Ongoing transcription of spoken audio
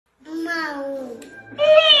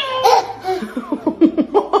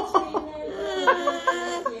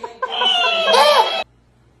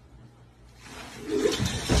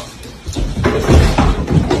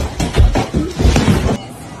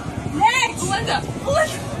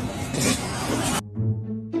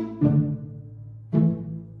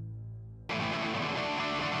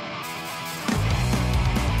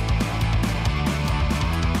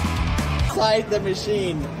Inside the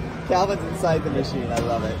machine. Calvin's inside the machine. I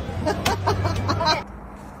love it.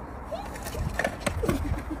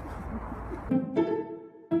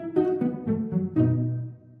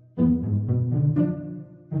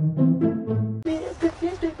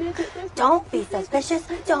 Don't be suspicious.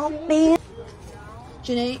 Don't be.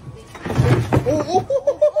 Janae. Oh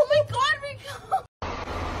my God, Rico.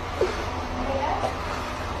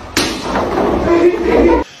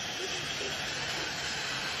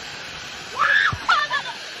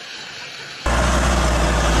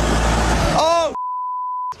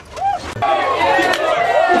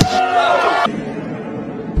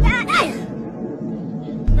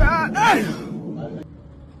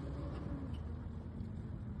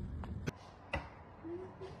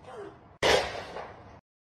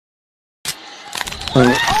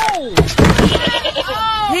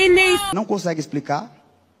 Não consegue explicar,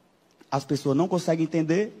 as pessoas não conseguem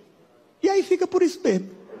entender, e aí fica por isso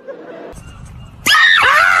mesmo.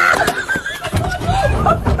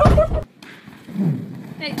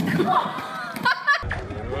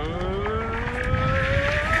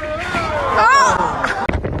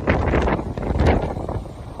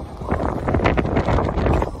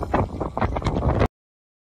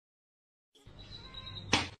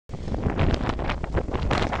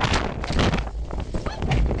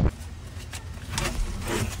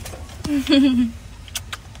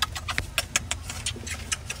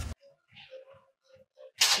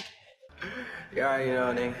 You already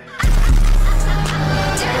know, nigga.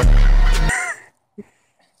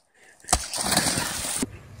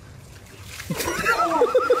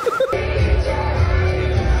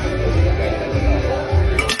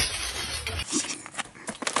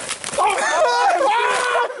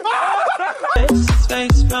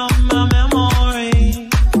 Space from my memory.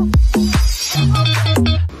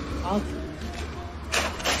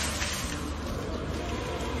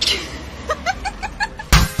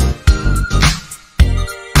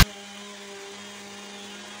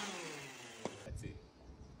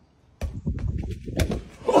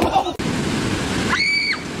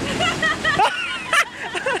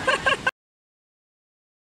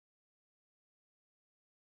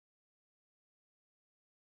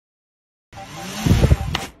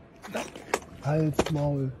 Halt's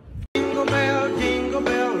Maul. Jingle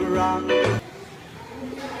bell rock.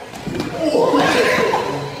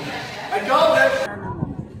 I got it!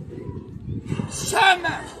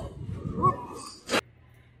 Summer.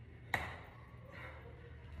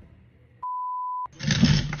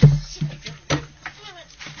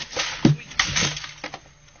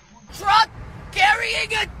 Truck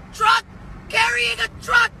carrying a truck carrying a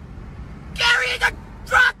truck carrying a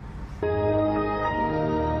truck.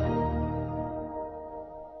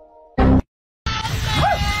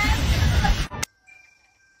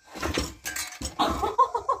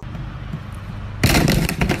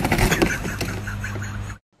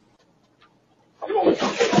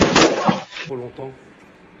 Trop longtemps.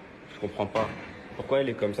 Je comprends pas. Pourquoi elle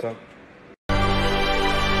est comme ça?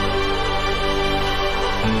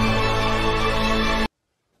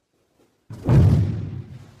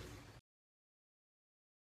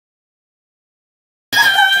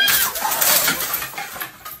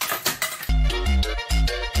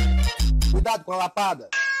 Cuidado com a lapada.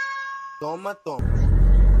 Toma, toma.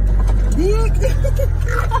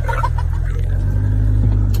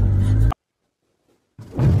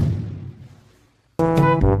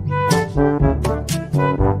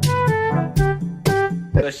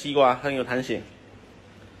这个西瓜很有弹性，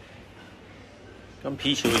跟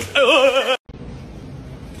皮球一样。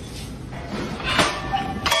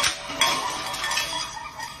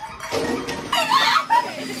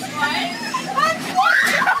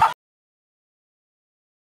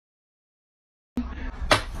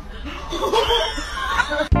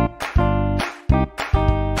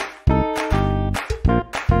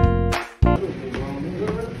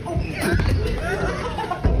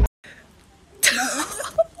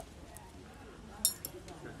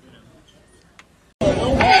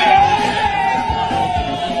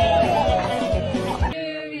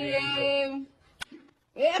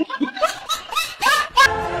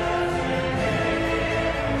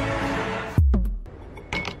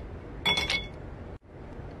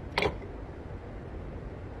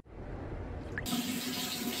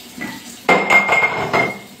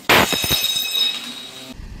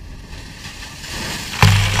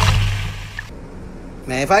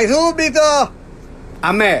Ne fai subito!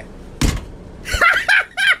 A me!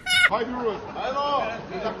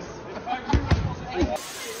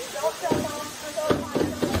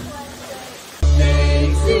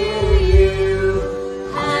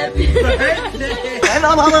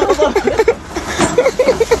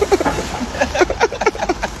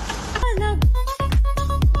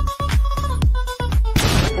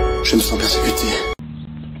 Je me sens persécuté.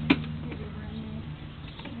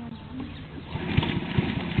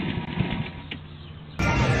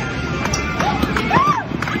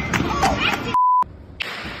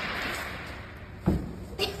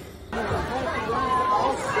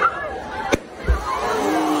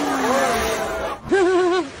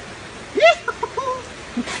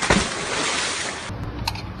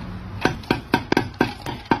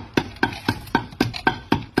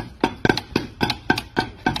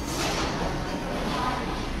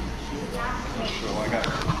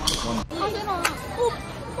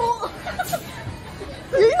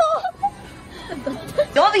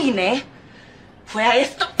 Yo vine, fue a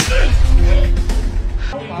esto.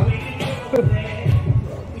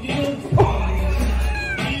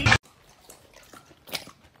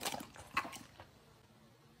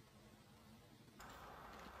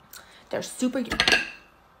 They're super good.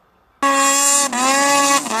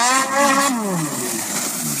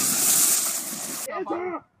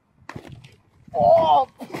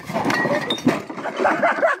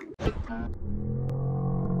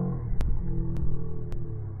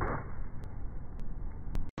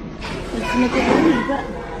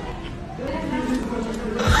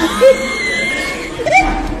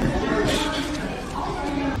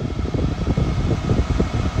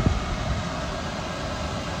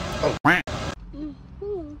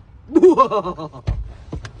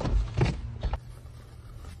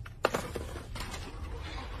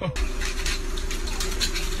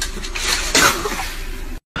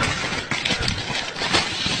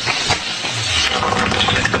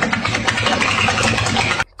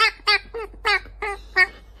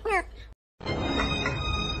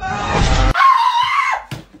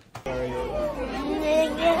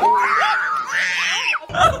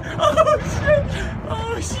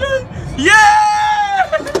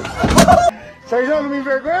 Sérgio, não me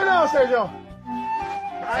envergonha não, Sérgio!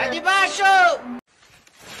 Sai de baixo!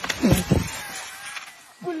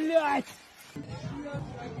 Блядь!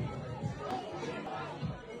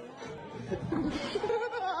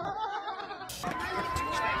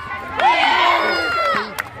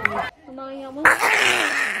 .20.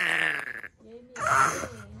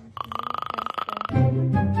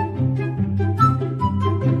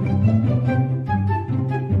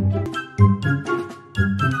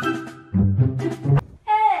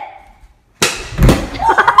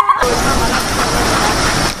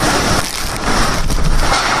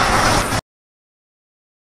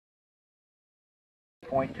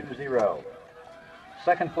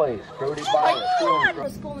 Second place, Brody by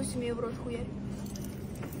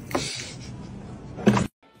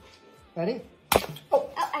Ready? Oh,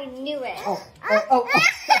 I knew it. Oh.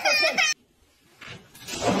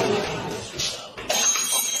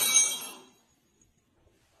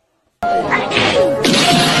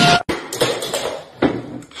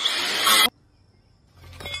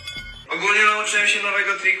 Ogólnie nauczyłem się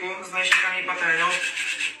nowego triku z najściekami patelnią.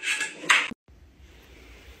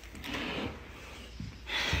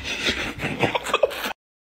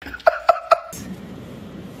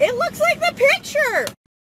 It looks like the picture!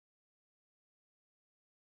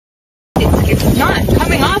 It's not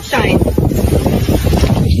coming off, Shine.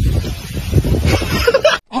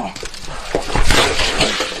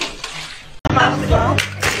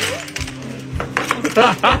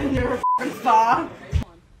 You're a f***ing star.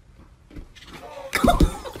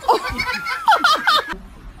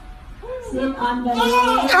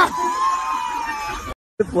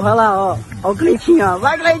 Olha lá, ó o Cleitinho, ó.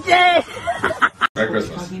 Vai, Cleitinho!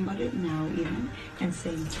 Talking about it now, even, and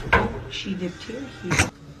saying, oh, she dipped here, here.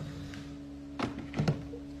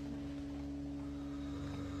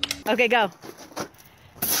 Okay, go.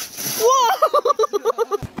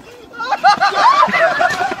 Whoa!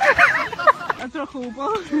 That's a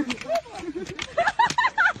hoopel.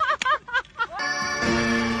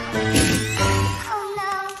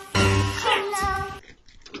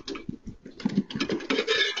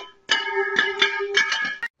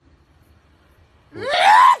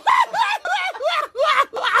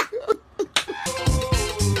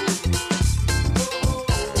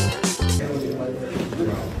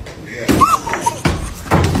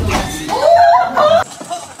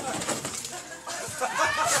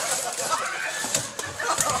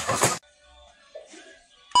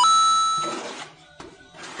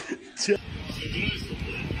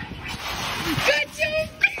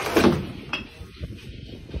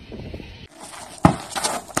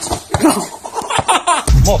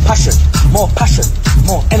 More passion, more passion,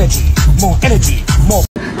 more energy, more energy, more.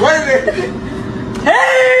 Wait a minute.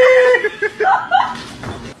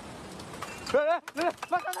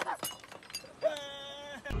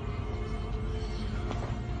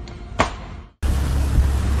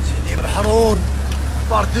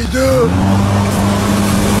 Partie 2.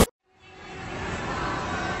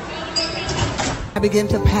 I began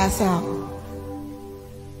to pass out.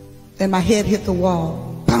 Then my head hit the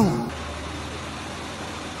wall. Boom.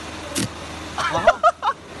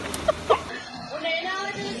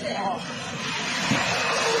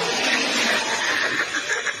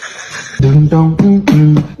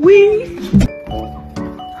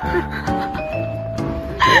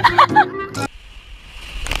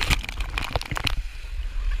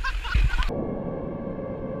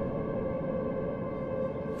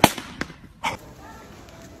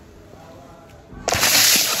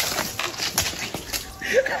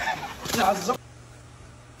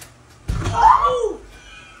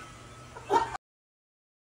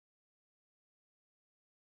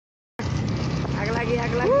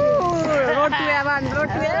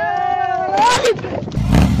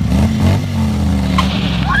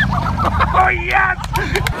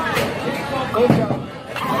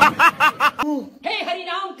 हे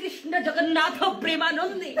हरिनाम कृष्ण जगन्नाथ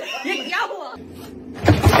प्रेमानंद ये क्या हुआ?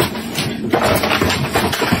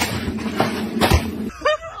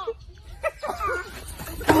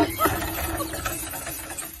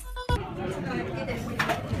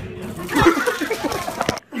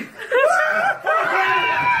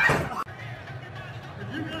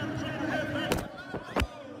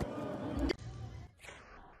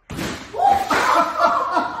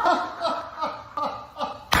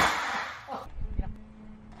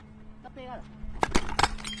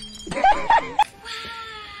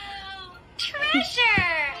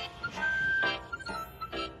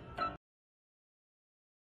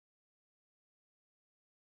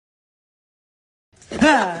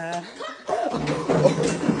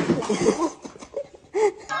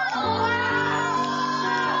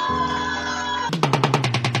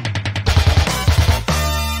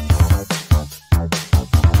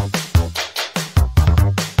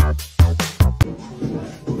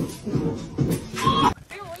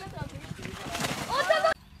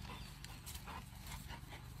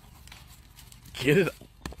 Get it.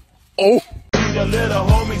 Oh. Your little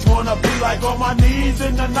homies wanna be like on my knees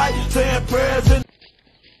in the night, saying prayers and.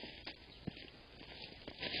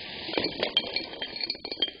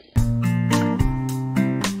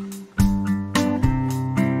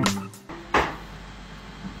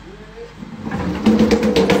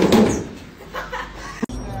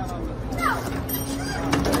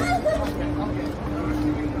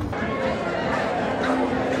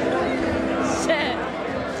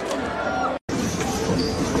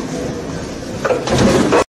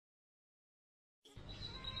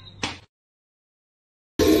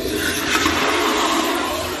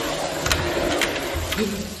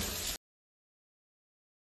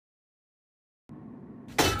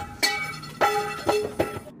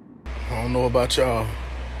 I don't know about y'all,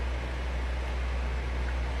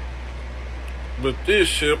 but this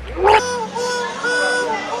ship.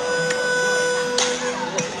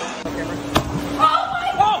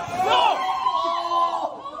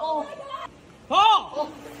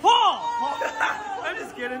 I'm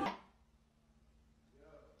just kidding.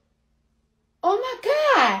 Oh my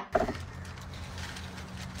god.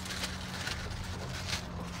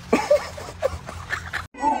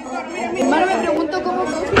 Mi hermano me preguntó cómo.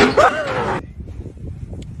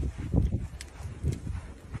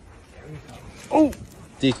 Oh.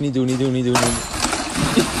 देख नहीं दूनी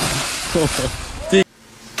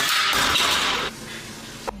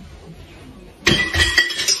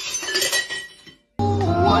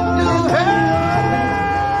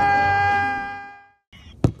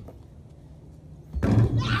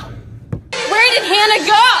Where did Hannah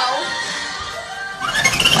go?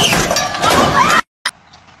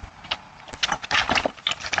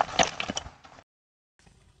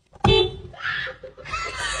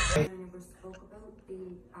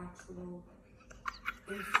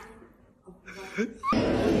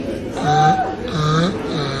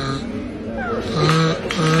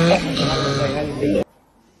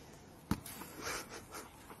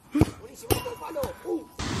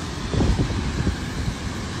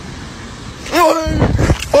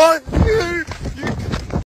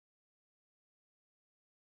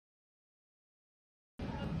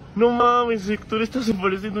 No mames, Héctor, esto se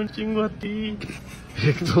pareciendo un chingo a ti.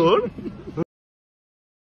 ¿Héctor?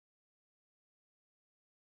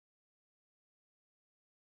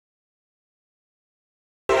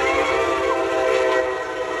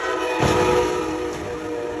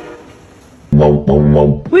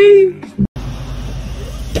 Whee!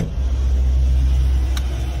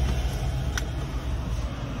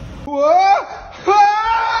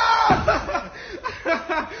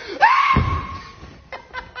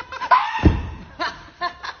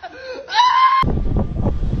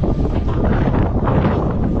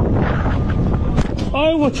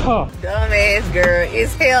 Oh, what's up? Dumbass girl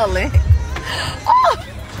is hailing.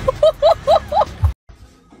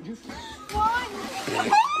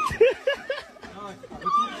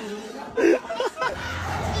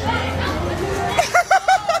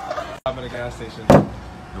 I'm at a gas station.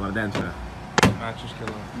 I want to dance to that. Mattress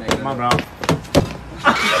killer. Come on, bro. A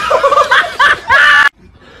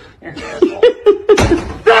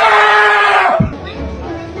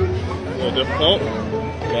little difficult.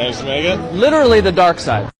 Managed to make it. Literally the dark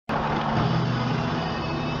side.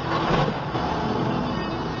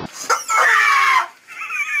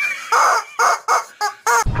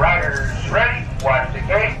 Riders ready. Watch the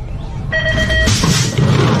gate.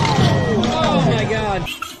 Oh my god.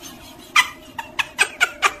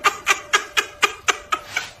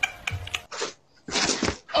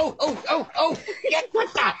 Oh! What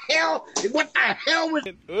the hell? What the hell was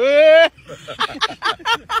it?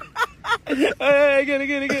 Ay, get it.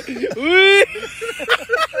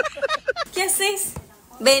 ¿Qué haces?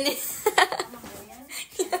 Ven.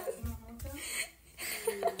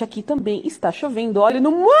 Aqui também está chovendo. Olha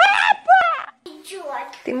no mapa!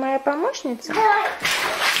 Ты моя помощница?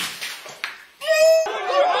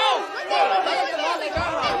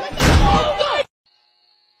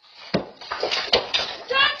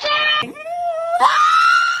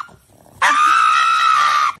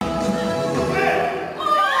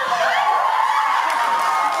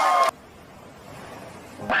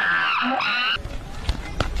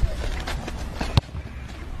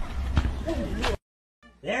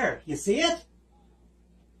 There, you see it?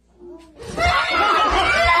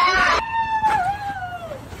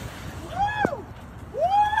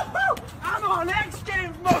 I'm on X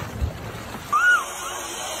Games mode.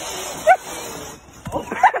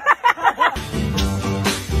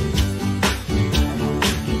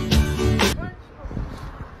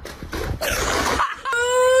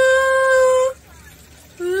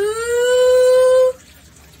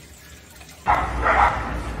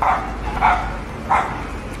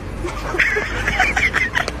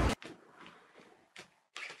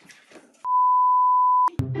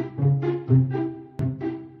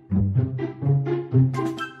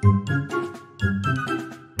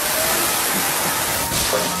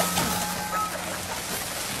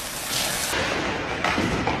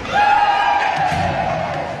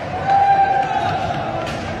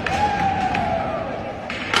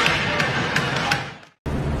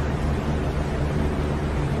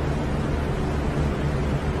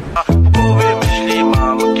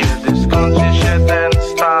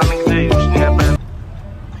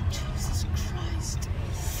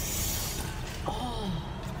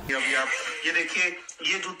 ये देखिए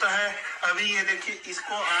ये जूता है अभी ये देखिए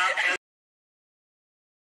इसको आप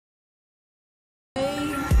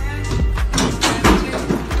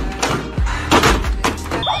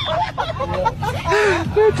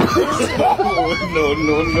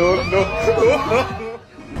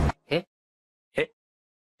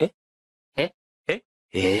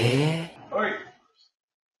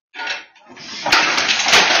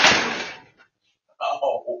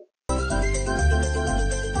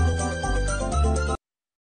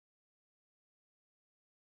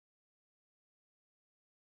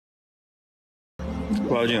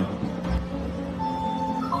Claudinha.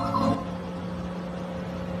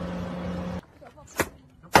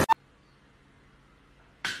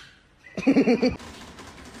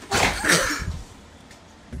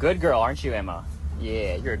 Good girl, aren't you, Emma?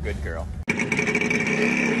 Yeah, you're a good girl.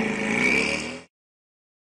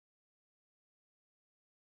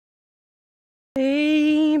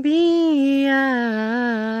 Baby,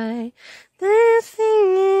 I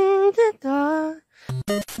dancing in the dark.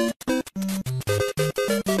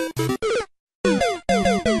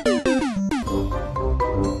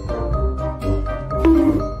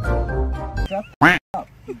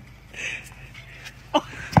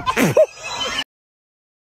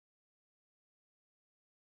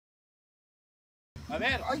 A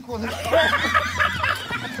ver, ay, joder.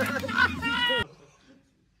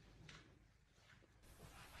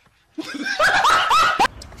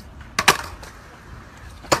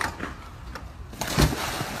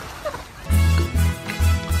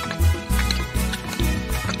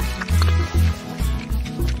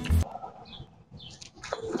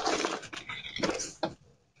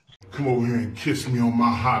 Come over here and kiss me on my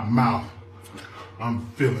hot mouth. I'm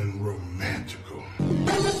feeling romantical.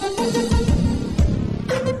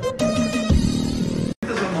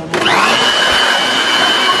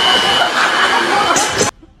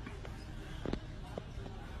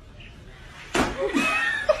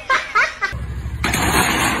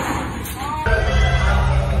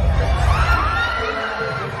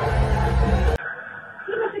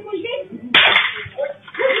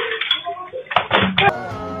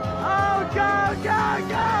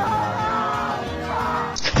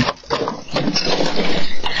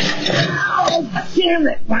 damn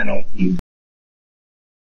it! Why don't you?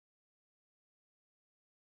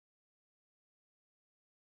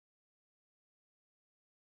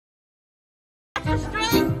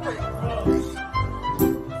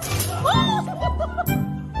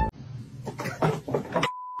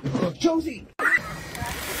 Josie!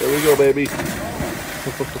 There we go, baby.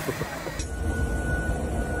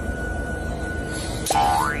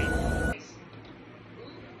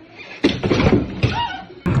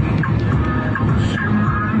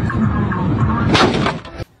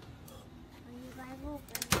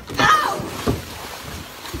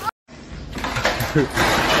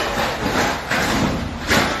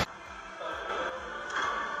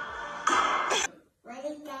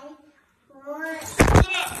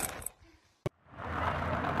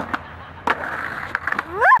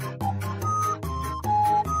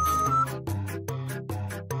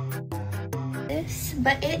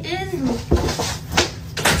 But it is.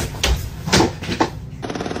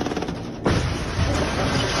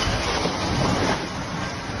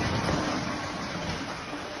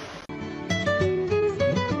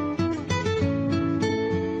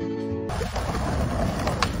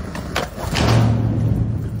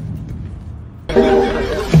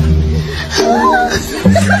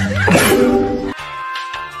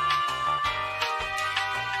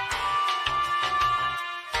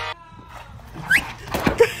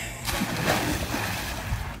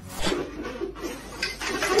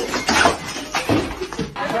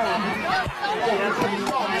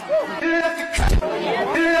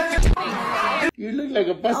 You look like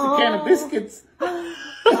a busted can of biscuits.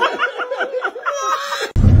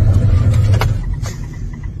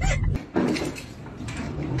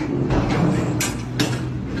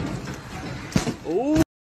 Oh.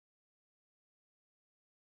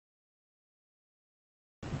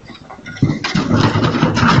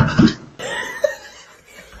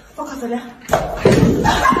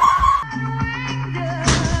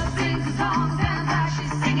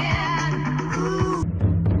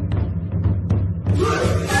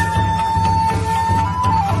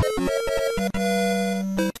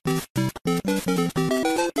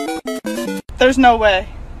 There's no way.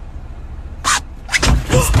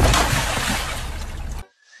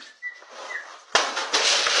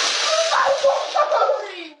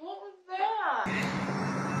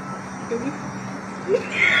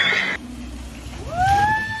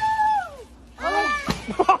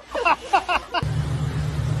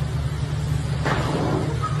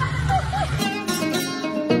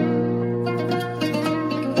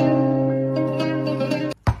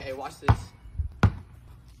 Hey, watch this.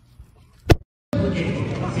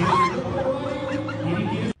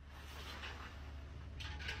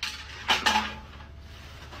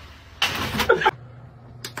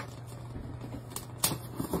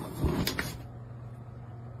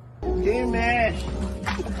 Dime.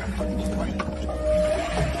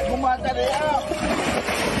 Mátale ya.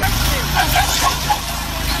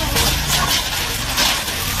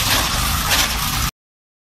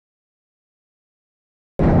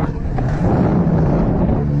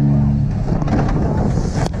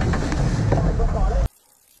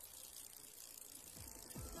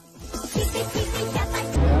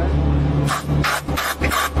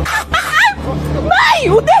 Mai,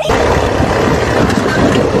 udah.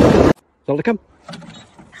 Zal ik hem?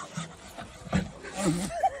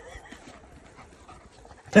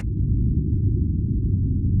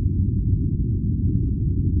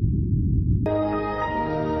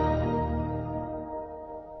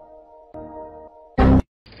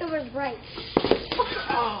 It was right.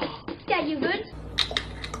 Dad, you good?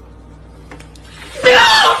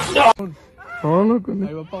 Oh, no.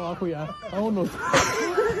 Ay, va para abajo ya. Vámonos.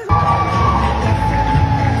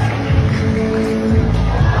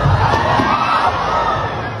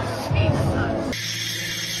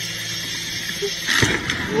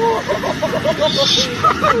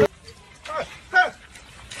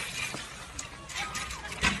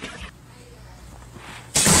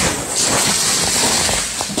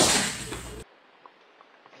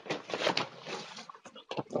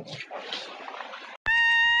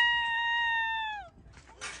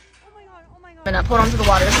 And pull it onto the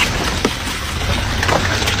water.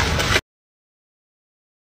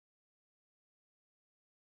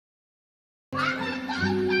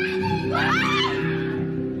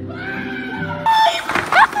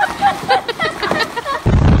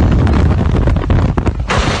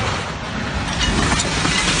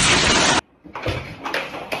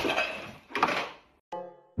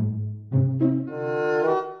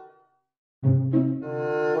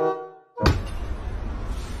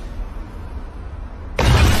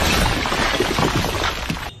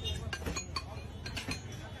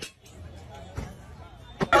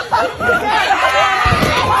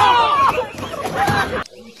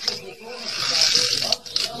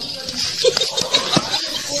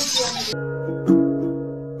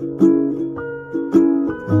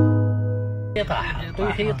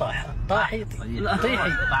 طيحي طاح طاحي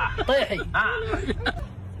طيحي طيحي.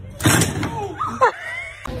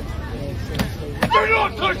 Do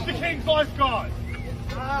not touch the king's lifeguard!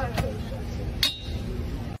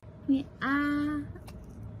 We are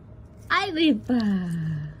Iriba.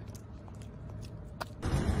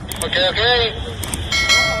 Okay, okay.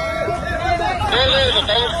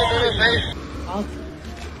 Estamos como unos 6.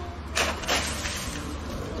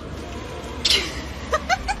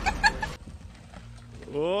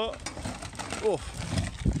 Oh. Oh.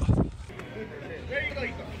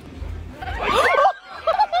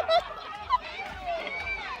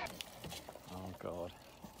 Oh God.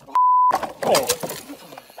 Oh.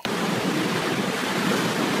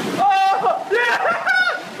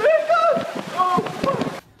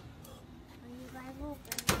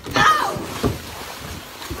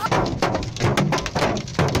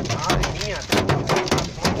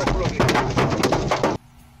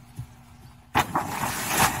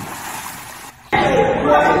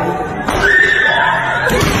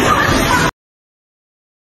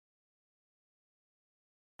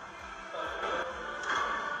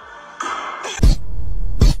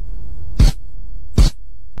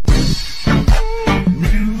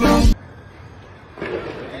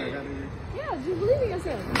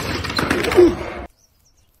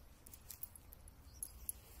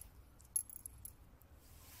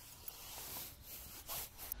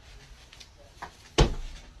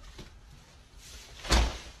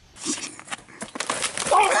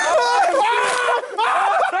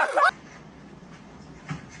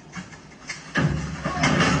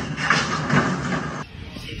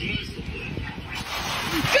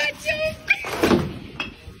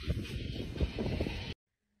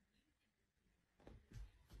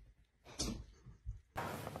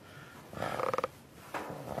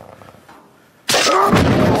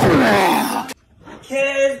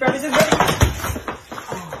 Kids, breakfast is ready.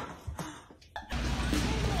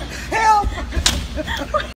 Help!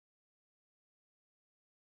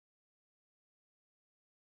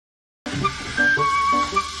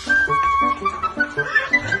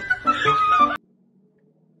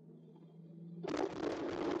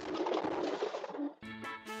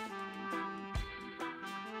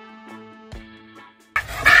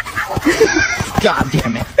 God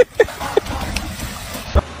damn it.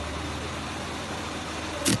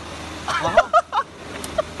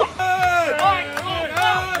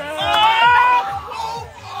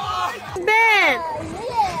 Ben!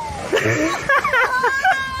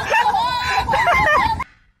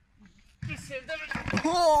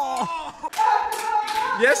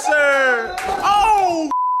 Yes, sir. Oh.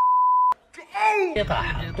 طاح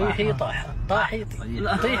طيحي طاح طاحي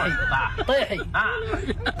طيحي طيحي.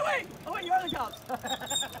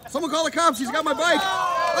 Someone call the cops. He's got my bike.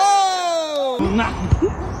 Oh!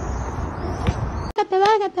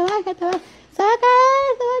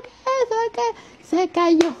 Se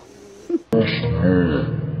cayó.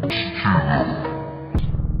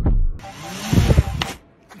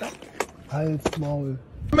 Halt's Maul.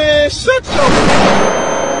 Man, shut your...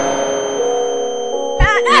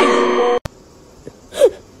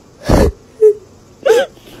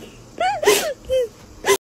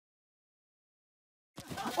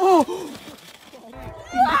 Oh.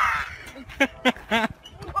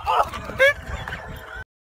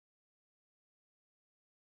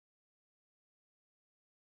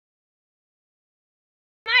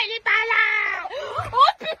 Il est pas là!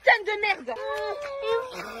 Oh putain de merde!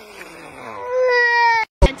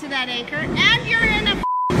 Get to that anchor and you're in a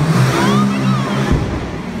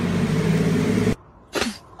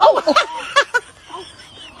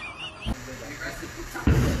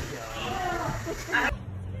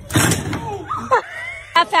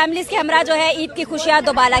families के हमरा जो है ईद की खुशियां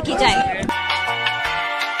दोबारा की जाए।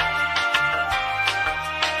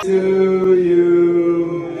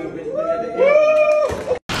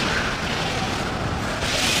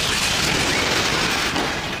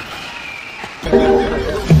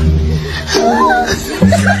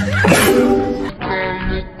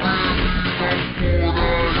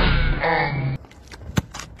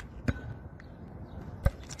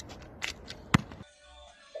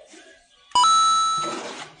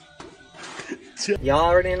 Y'all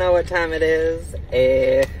already know what time it is.